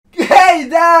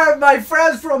there, my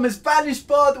friends from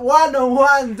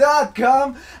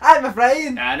SpanishPod101.com. I'm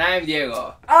Efrain. And I'm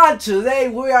Diego. And today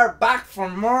we are back for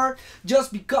more,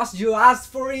 just because you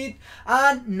asked for it,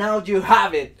 and now you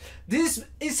have it. This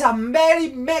is a very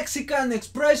Mexican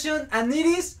expression, and it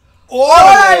is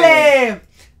órale!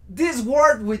 This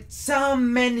word with so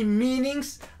many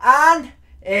meanings, and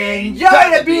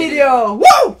enjoy the video!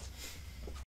 Woo!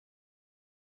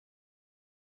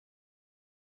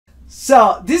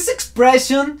 So, this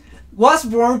expression was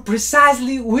born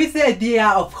precisely with the idea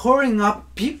of hurrying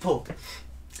up people.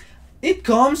 It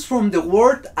comes from the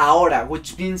word ahora,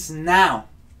 which means now.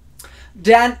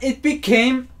 Then it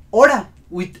became hora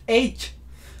with H.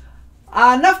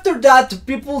 And after that,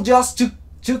 people just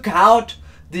took out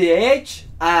the H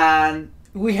and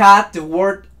we had the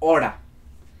word hora.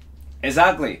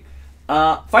 Exactly.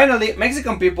 Finally,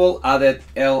 Mexican people added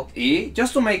LE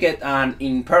just to make it an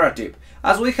imperative,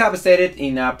 as we have stated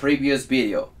in a previous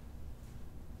video.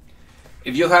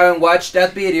 If you haven't watched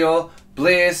that video,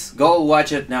 please go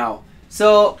watch it now.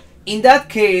 So, in that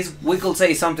case, we could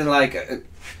say something like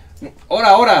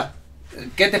Ora, ora,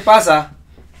 ¿qué te pasa?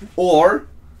 Or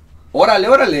Órale,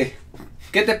 órale,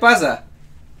 ¿qué te pasa?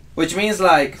 Which means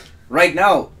like, right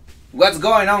now, what's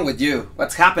going on with you?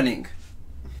 What's happening?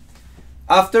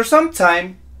 After some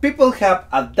time, people have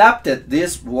adapted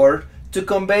this word to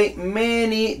convey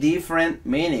many different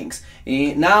meanings.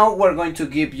 Now we're going to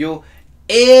give you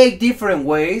 8 different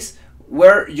ways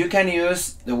where you can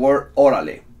use the word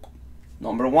órale.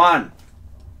 Number 1,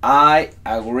 I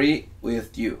agree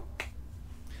with you.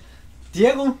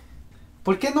 Diego,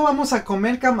 ¿por qué no vamos a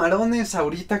comer camarones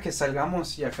ahorita que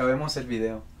salgamos y acabemos el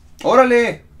video?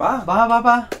 Órale, va.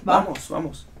 Va.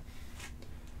 Vamos.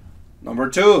 Number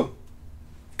 2,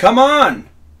 come on.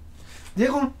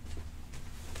 Diego,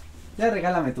 ya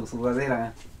regálame tu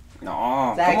sudadera.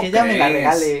 No, O sea, ¿cómo que ya me la crees?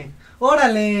 regale.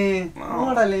 Órale, No.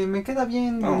 órale, me queda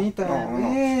bien bonita.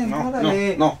 Bien,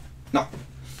 órale. No.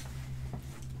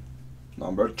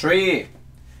 Number 3,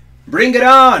 bring it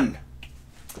on.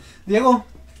 Diego,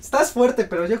 estás fuerte,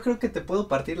 pero yo creo que te puedo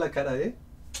partir la cara, ¿eh?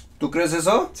 ¿Tú crees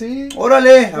eso? Sí.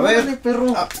 Órale, a ver. Órale,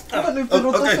 perro. Órale, perro,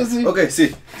 Okay, sí. ok,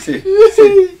 sí.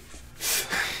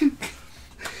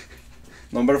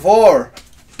 Number 4.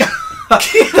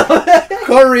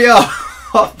 Hurry up.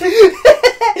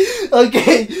 Ok,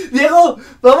 Diego,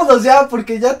 vámonos ya,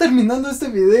 porque ya terminando este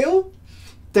video,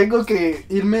 tengo que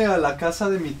irme a la casa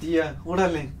de mi tía.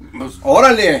 Órale. Pues,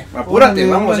 órale, apúrate, Órale,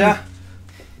 vamos órale. ya.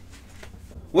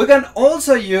 We can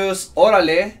also use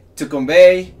órale to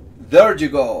convey there you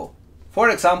go. For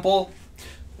example,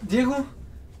 Diego,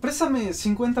 préstame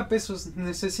 50 pesos.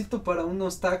 Necesito para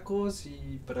unos tacos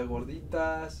y para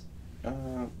gorditas.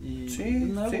 Y sí.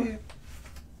 un agua.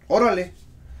 Órale.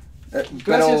 Gracias.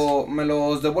 Pero me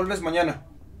los devuelves mañana.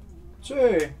 Sí.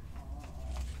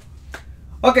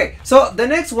 Okay, so the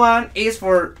next one is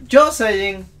for just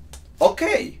saying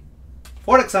okay.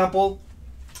 For example,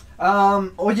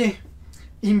 Oye,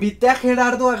 invité a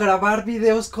Gerardo a grabar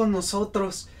videos con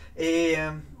nosotros.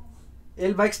 Él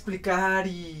va a explicar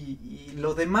y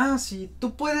lo demás. Y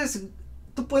tú puedes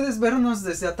vernos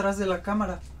desde atrás de la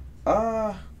cámara.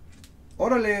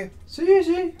 órale. Sí.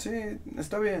 Sí,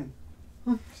 está bien.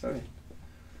 Está bien.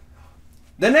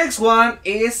 The next one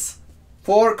is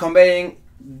for conveying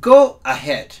go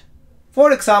ahead.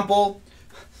 For example,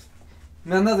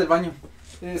 Me andas del baño.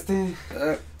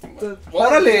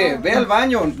 órale, ve al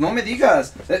baño, no me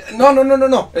digas.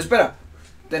 No, espera.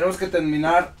 Tenemos que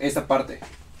terminar esta parte.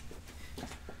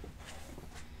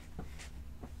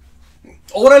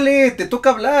 Órale, te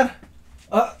toca hablar.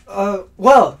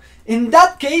 Well, in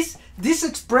that case, this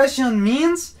expression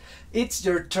means it's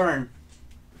your turn.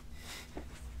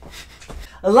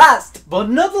 Last but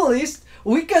not least,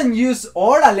 we can use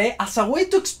órale as a way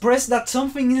to express that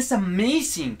something is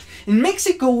amazing. In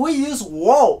Mexico, we use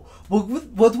wow,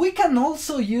 but we can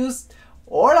also use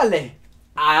órale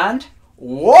and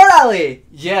órale.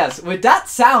 Yes, with that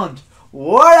sound,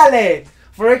 órale.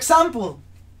 For example,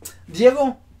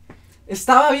 Diego,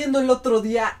 estaba viendo el otro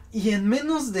día y en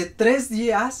menos de 3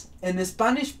 días en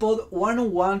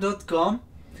SpanishPod101.com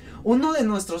uno de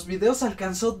nuestros videos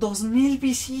alcanzó 2,000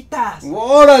 visitas.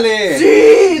 ¡Órale!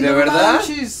 Sí, ¿de no verdad?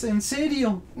 manches, en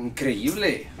serio.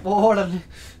 Increíble. Órale.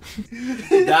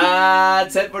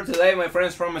 That's it for today, my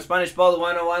friends from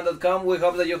SpanishPod101.com. We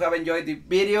hope that you have enjoyed the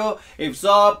video. If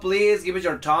so, please give it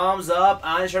your thumbs up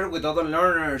and share it with other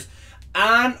learners.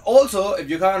 And also, if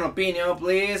you have an opinion,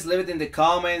 please leave it in the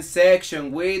comment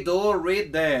section. We do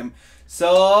read them.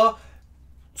 So,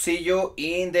 see you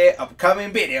in the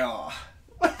upcoming video.